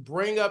used to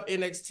bring up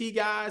NXT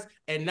guys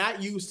and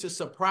not used to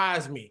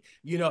surprise me.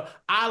 We got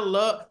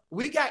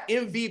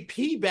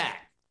MVP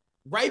back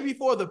right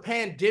before the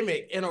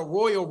pandemic in a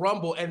Royal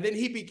Rumble, and then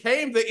he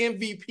became the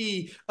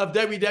MVP of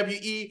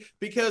WWE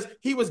because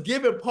he was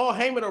giving Paul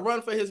Heyman a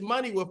run for his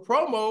money with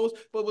promos,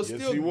 but was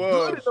still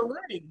good in the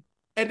ring.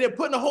 And they're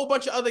putting a whole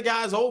bunch of other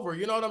guys over.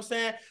 You know what I'm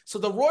saying? So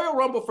the Royal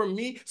Rumble for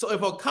me, so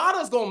if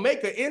Okada's going to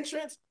make an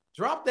entrance,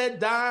 drop that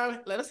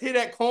dime, let us hit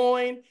that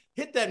coin,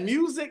 hit that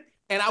music,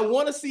 and I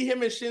want to see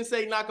him and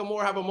Shinsuke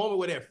Nakamura have a moment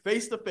where they're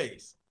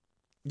face-to-face.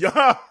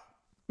 Yeah.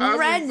 That's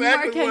Red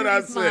exactly what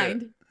I said.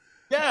 Mind.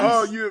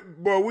 Yes.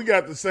 Oh, we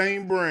got the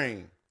same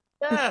brain.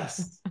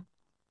 Yes.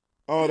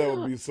 Oh, that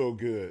would be so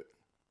good.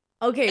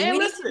 Okay. And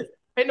listen,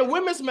 in the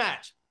women's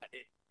match,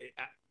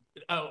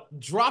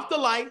 drop the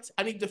lights.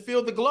 I need to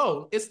feel the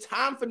glow. It's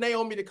time for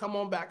Naomi to come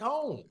on back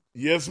home.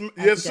 Yes,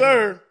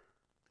 sir.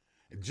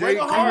 I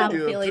have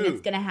a feeling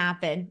it's gonna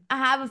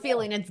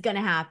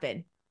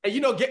happen. And you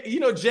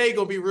know, Jay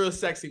gonna be real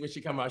sexy when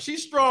she come out.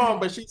 She's strong,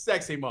 but she's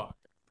sexy, Mark.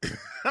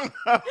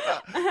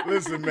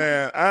 Listen,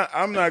 man,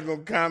 I'm not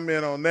gonna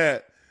comment on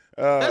that.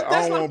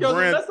 That's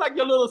like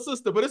your little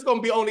sister, but it's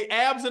gonna be only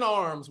abs and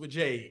arms with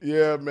Jay.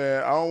 Yeah,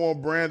 man. I don't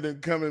want Brandon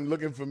coming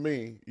looking for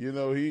me. You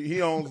know,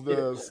 he owns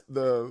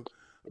the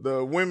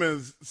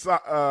women's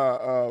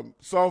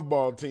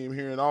softball team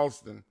here in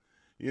Austin.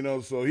 You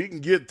know, so he can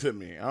get to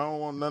me. I don't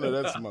want none of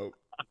that smoke.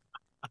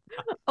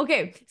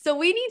 Okay, so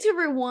we need to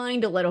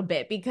rewind a little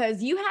bit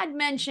because you had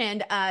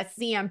mentioned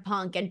CM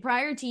Punk, and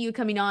prior to you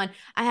coming on,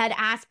 I had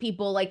asked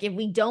people, like, if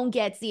we don't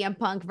get CM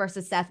Punk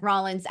versus Seth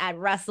Rollins at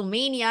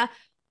WrestleMania,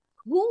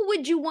 who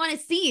would you want to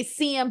see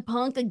CM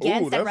Punk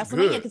against at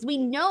WrestleMania? Because we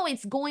know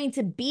it's going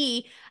to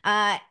be,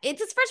 it's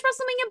his first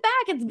WrestleMania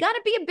back. It's got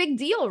to be a big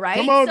deal, right?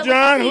 Come on,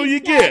 John, who you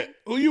get?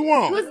 Who you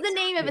want? Who's the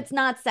name if it's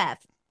not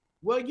Seth?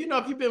 Well,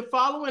 if you've been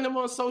following him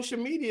on social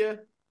media,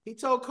 he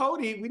told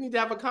Cody, we need to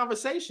have a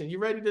conversation. You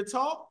ready to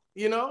talk?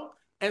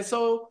 And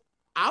so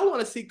I want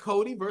to see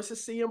Cody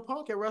versus CM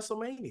Punk at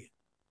WrestleMania.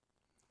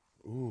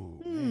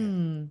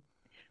 Ooh.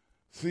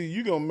 See,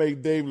 you're going to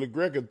make Dave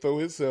LaGreca throw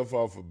himself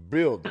off a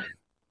building.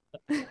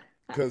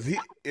 Because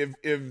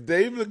if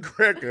Dave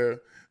LaGreca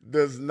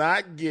does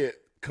not get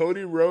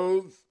Cody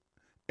Rhodes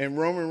and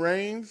Roman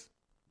Reigns,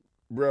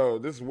 bro,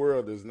 this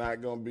world is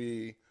not going to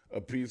be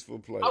a peaceful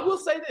place. I will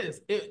say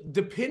this.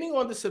 Depending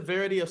on the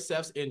severity of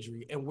Seth's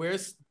injury and where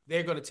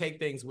they're going to take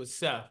things with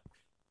Seth,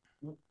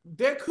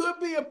 there could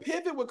be a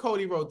pivot with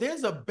Cody Rhodes.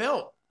 There's a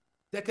belt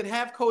that could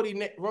have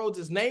Cody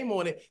Rhodes' name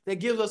on it that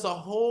gives us a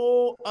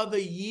whole other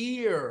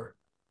year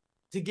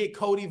to get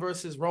Cody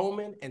versus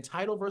Roman and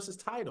title versus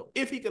title,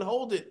 if he could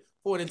hold it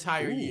for an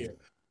entire year.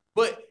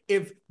 But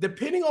if,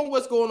 depending on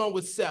what's going on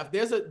with Seth,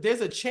 there's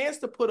a chance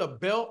to put a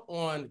belt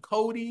on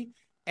Cody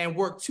and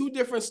work two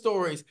different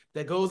stories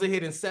that goes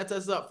ahead and sets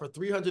us up for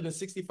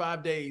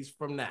 365 days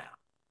from now.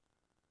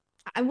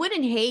 I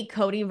wouldn't hate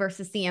Cody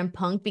versus CM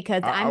Punk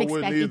because I'm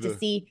expecting to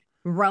see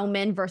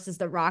Roman versus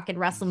The Rock at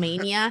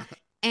WrestleMania.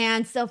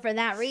 And so for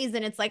that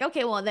reason, it's like,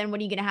 okay, well, then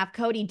what are you going to have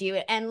Cody do?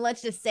 And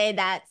let's just say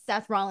that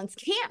Seth Rollins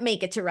can't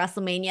make it to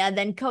WrestleMania,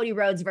 then Cody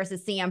Rhodes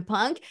versus CM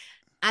Punk.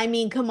 I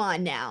mean, come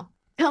on now.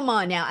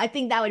 I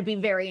think that would be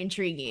very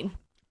intriguing.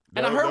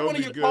 And I heard one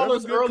of your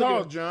callers earlier.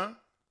 Call, John.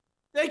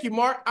 Thank you,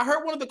 Mark. I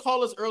heard one of the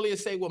callers earlier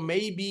say, well,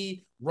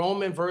 maybe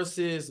Roman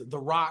versus The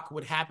Rock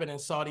would happen in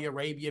Saudi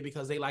Arabia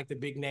because they like the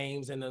big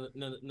names and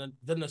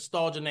the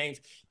nostalgia names.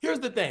 Here's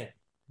the thing.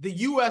 The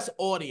U.S.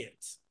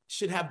 audience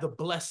should have the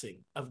blessing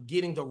of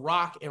getting The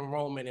Rock and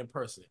Roman in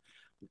person.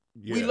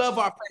 Yes. We love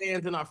our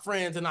fans and our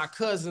friends and our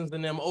cousins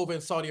and them over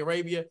in Saudi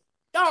Arabia.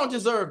 Y'all don't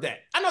deserve that.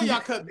 I know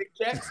y'all cut big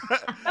checks.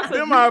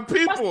 Them our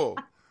people.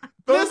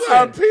 Those are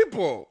our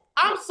people.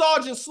 I'm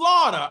Sergeant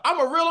Slaughter. I'm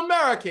a real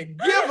American.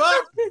 Give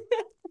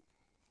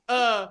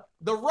up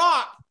The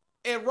Rock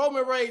and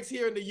Roman Reigns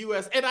here in the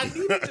U.S. And I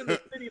need it in a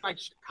city like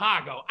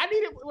Chicago. I need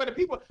it where the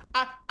people,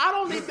 I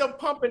don't need them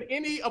pumping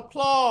any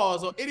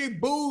applause or any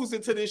boos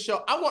into this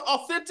show. I want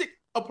authentic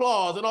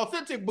applause and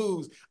authentic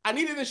boos. I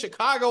need it in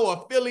Chicago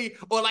or Philly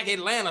or like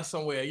Atlanta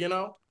somewhere, you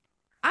know?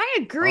 I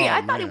agree.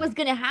 I thought it was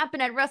going to happen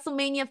at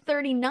WrestleMania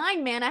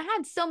 39, man. I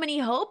had so many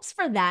hopes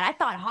for that. I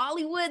thought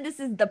Hollywood, this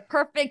is the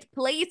perfect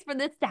place for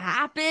this to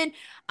happen.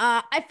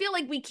 I feel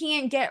like we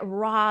can't get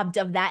robbed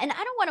of that. And I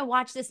don't want to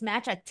watch this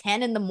match at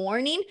 10 in the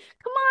morning.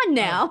 Come on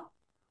now.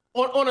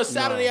 On a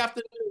Saturday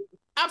afternoon.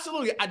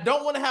 Absolutely. I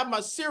don't want to have my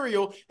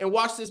cereal and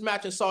watch this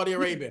match in Saudi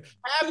Arabia.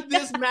 Have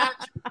this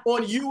match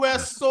on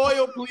U.S.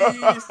 soil,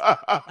 please.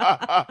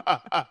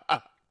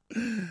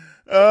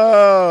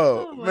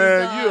 Oh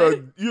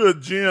man, you're a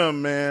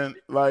gem, man.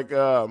 Like,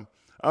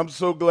 I'm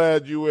so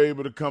glad you were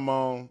able to come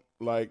on.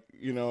 Like,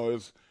 you know,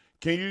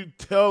 can you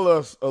tell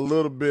us a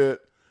little bit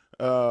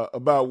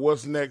about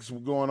what's next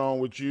going on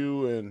with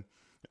you and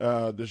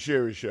the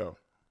Sherry Show?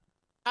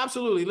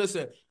 Absolutely.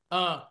 Listen,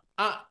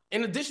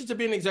 in addition to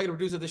being the executive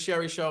producer of the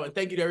Sherry Show, and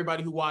thank you to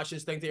everybody who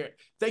watches, thank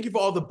you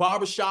for all the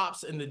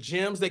barbershops and the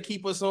gyms that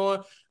keep us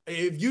on.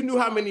 If you knew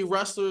how many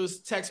wrestlers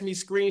text me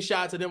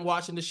screenshots of them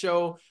watching the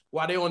show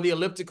while they're on the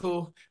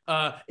elliptical,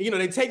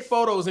 they take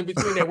photos in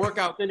between their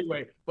workouts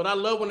anyway. But I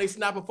love when they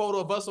snap a photo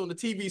of us on the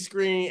TV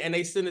screen and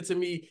they send it to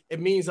me. It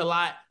means a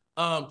lot.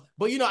 But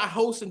I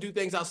host and do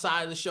things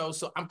outside of the show.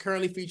 So I'm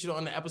currently featured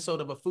on the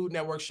episode of a Food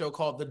Network show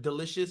called The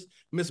Delicious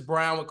Miss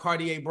Brown with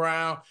Cartier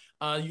Brown.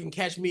 You can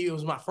catch me. It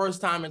was my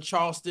first time in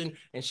Charleston,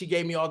 and she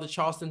gave me all the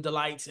Charleston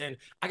delights. And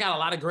I got a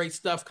lot of great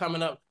stuff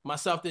coming up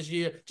myself this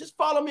year. Just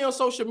follow me on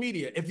social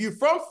media. If you're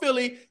from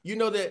Philly, you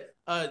know that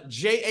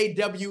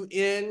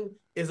JAWN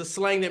is a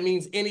slang that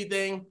means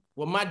anything.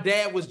 Well, my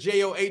dad was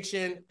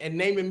JOHN, and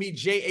naming me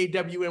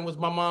JAWN was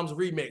my mom's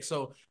remix.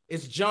 So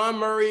it's Jawn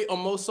Murray on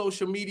most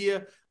social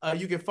media.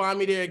 You can find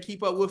me there and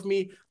keep up with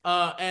me.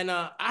 And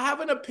I have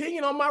an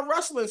opinion on my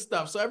wrestling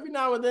stuff. So every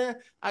now and then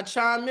I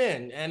chime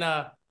in. And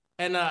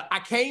I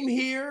came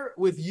here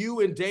with you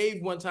and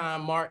Dave one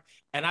time, Mark,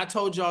 and I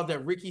told y'all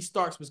that Ricky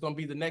Starks was going to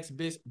be the next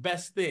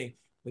best thing.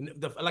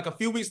 Like a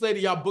few weeks later,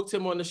 y'all booked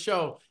him on the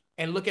show,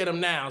 and look at him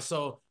now.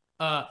 So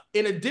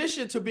in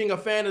addition to being a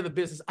fan of the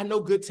business, I know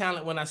good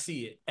talent when I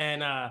see it.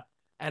 And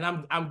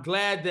I'm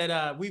glad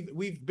that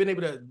we've been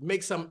able to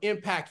make some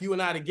impact, you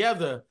and I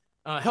together,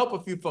 help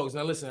a few folks.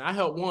 Now, listen, I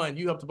helped one,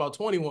 you helped about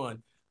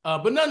 21.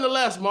 But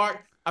nonetheless,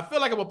 Mark, I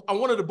feel like I'm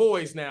one of the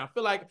boys now. I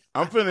feel like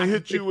I'm finna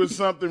hit you with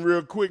something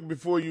real quick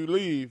before you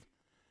leave.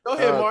 Go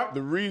ahead, Mark.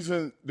 The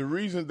reason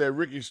that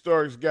Ricky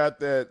Starks got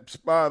that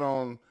spot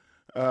on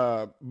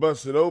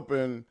Busted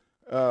Open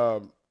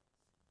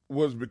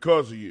was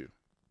because of you.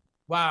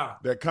 Wow.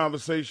 That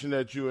conversation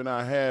that you and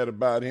I had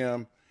about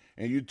him,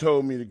 and you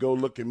told me to go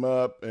look him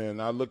up,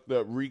 and I looked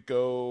up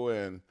Rico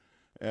and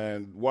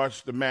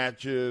watched the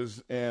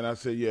matches, and I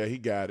said, yeah, he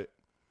got it.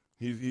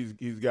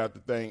 He's got the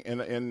thing,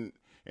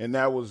 and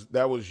that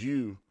was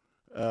you,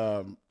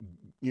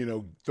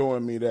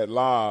 throwing me that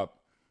lob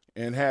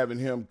and having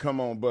him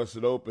come on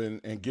Busted Open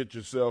and get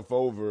yourself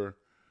over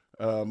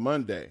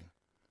Monday,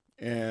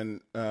 and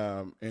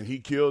he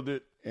killed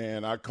it.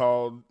 And I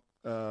called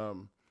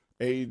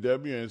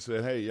AEW and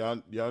said, hey,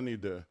 y'all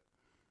need to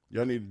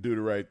do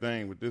the right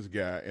thing with this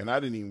guy. And I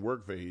didn't even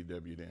work for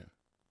AEW then.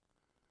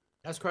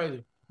 That's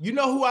crazy. You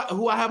know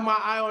who I have my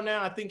eye on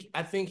now?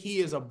 I think he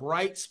is a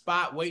bright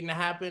spot waiting to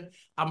happen.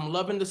 I'm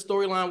loving the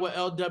storyline with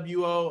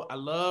LWO. I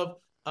love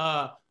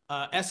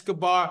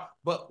Escobar,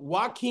 but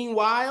Joaquin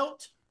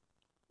Wilde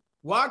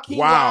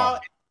is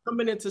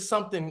coming into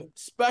something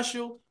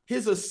special.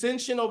 His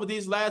ascension over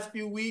these last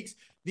few weeks,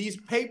 these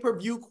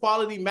pay-per-view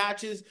quality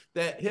matches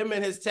that him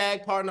and his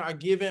tag partner are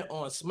giving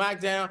on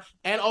SmackDown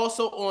and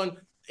also on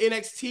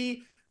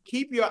NXT.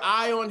 Keep your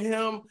eye on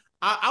him.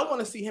 I want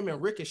to see him and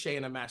Ricochet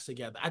in a match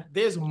together.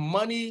 There's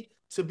money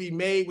to be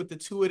made with the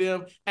two of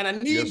them, and I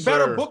need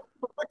better booking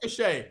for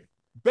Ricochet.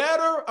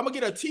 I'm going to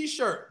get a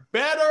T-shirt.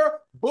 Better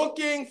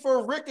booking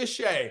for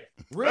Ricochet.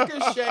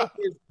 Ricochet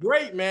is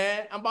great,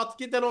 man. I'm about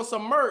to get that on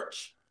some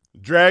merch.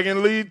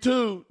 Dragon Lee,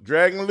 too.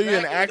 Dragon Lee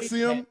and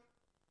Axiom. Lee,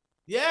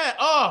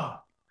 yeah.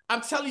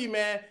 I'm telling you,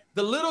 man,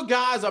 the little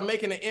guys are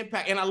making an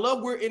impact, and I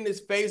love we're in this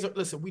phase of,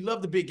 listen, we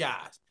love the big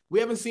guys. We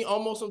haven't seen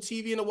Almost on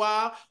TV in a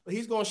while, but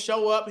he's going to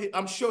show up.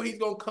 I'm sure he's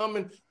going to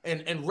come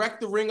and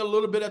wreck the ring a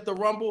little bit at the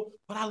Rumble.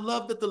 But I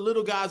love that the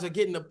little guys are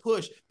getting a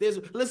push.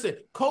 Listen,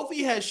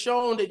 Kofi has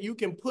shown that you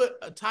can put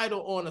a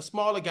title on a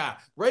smaller guy.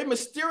 Rey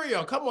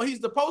Mysterio, come on, he's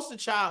the poster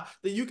child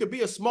that you could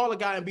be a smaller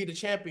guy and be the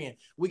champion.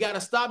 We got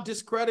to stop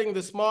discrediting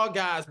the small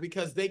guys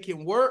because they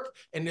can work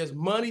and there's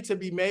money to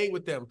be made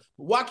with them.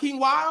 Joaquin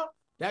Wilde,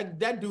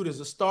 that dude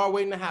is a star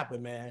waiting to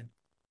happen, man.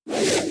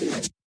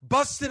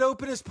 Busted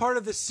Open is part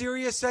of the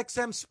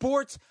SiriusXM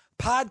Sports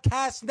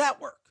Podcast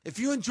Network. If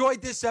you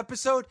enjoyed this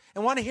episode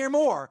and want to hear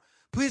more,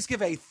 please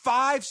give a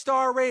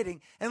 5-star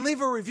rating and leave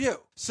a review.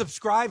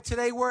 Subscribe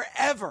today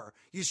wherever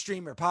you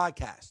stream your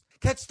podcast.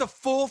 Catch the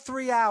full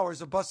 3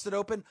 hours of Busted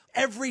Open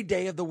every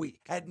day of the week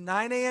at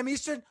 9 a.m.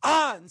 Eastern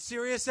on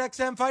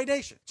SiriusXM Fight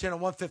Nation, channel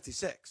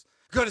 156.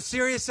 Go to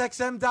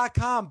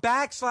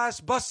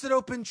SiriusXM.com/Busted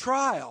Open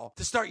Trial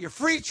to start your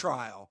free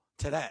trial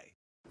today.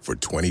 For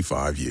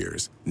 25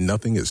 years,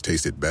 nothing has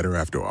tasted better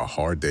after a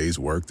hard day's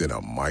work than a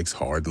Mike's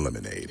Hard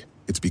Lemonade.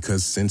 It's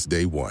because since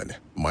day one,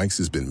 Mike's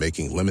has been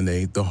making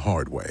lemonade the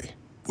hard way.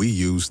 We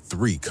use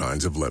 3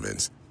 kinds of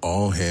lemons,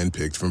 all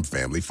hand-picked from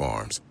family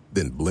farms,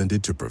 then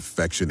blended to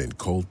perfection and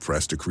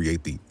cold-pressed to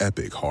create the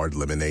epic hard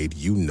lemonade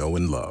you know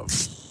and love.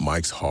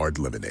 Mike's Hard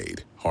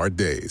Lemonade. Hard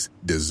days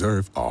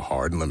deserve a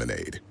hard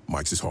lemonade.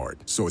 Mike's is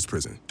hard, so is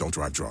prison. Don't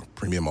drive drunk.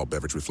 Premium malt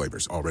beverage with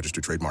flavors. All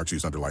registered trademarks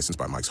used under license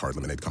by Mike's Hard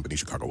Lemonade Company,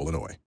 Chicago,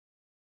 Illinois.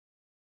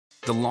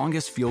 The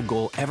longest field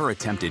goal ever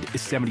attempted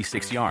is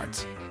 76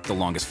 yards. The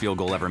longest field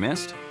goal ever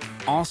missed?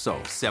 Also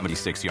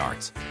 76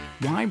 yards.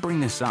 Why bring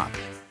this up?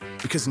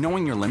 Because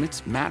knowing your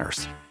limits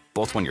matters,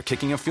 both when you're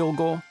kicking a field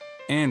goal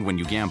and when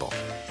you gamble.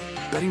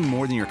 Betting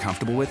more than you're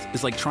comfortable with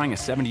is like trying a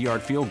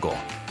 70-yard field goal.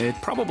 It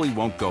probably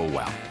won't go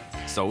well.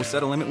 So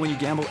set a limit when you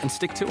gamble and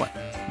stick to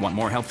it. Want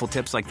more helpful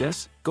tips like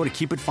this? Go to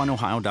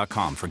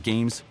keepitfunohio.com for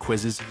games,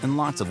 quizzes, and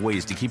lots of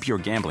ways to keep your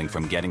gambling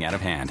from getting out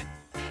of hand.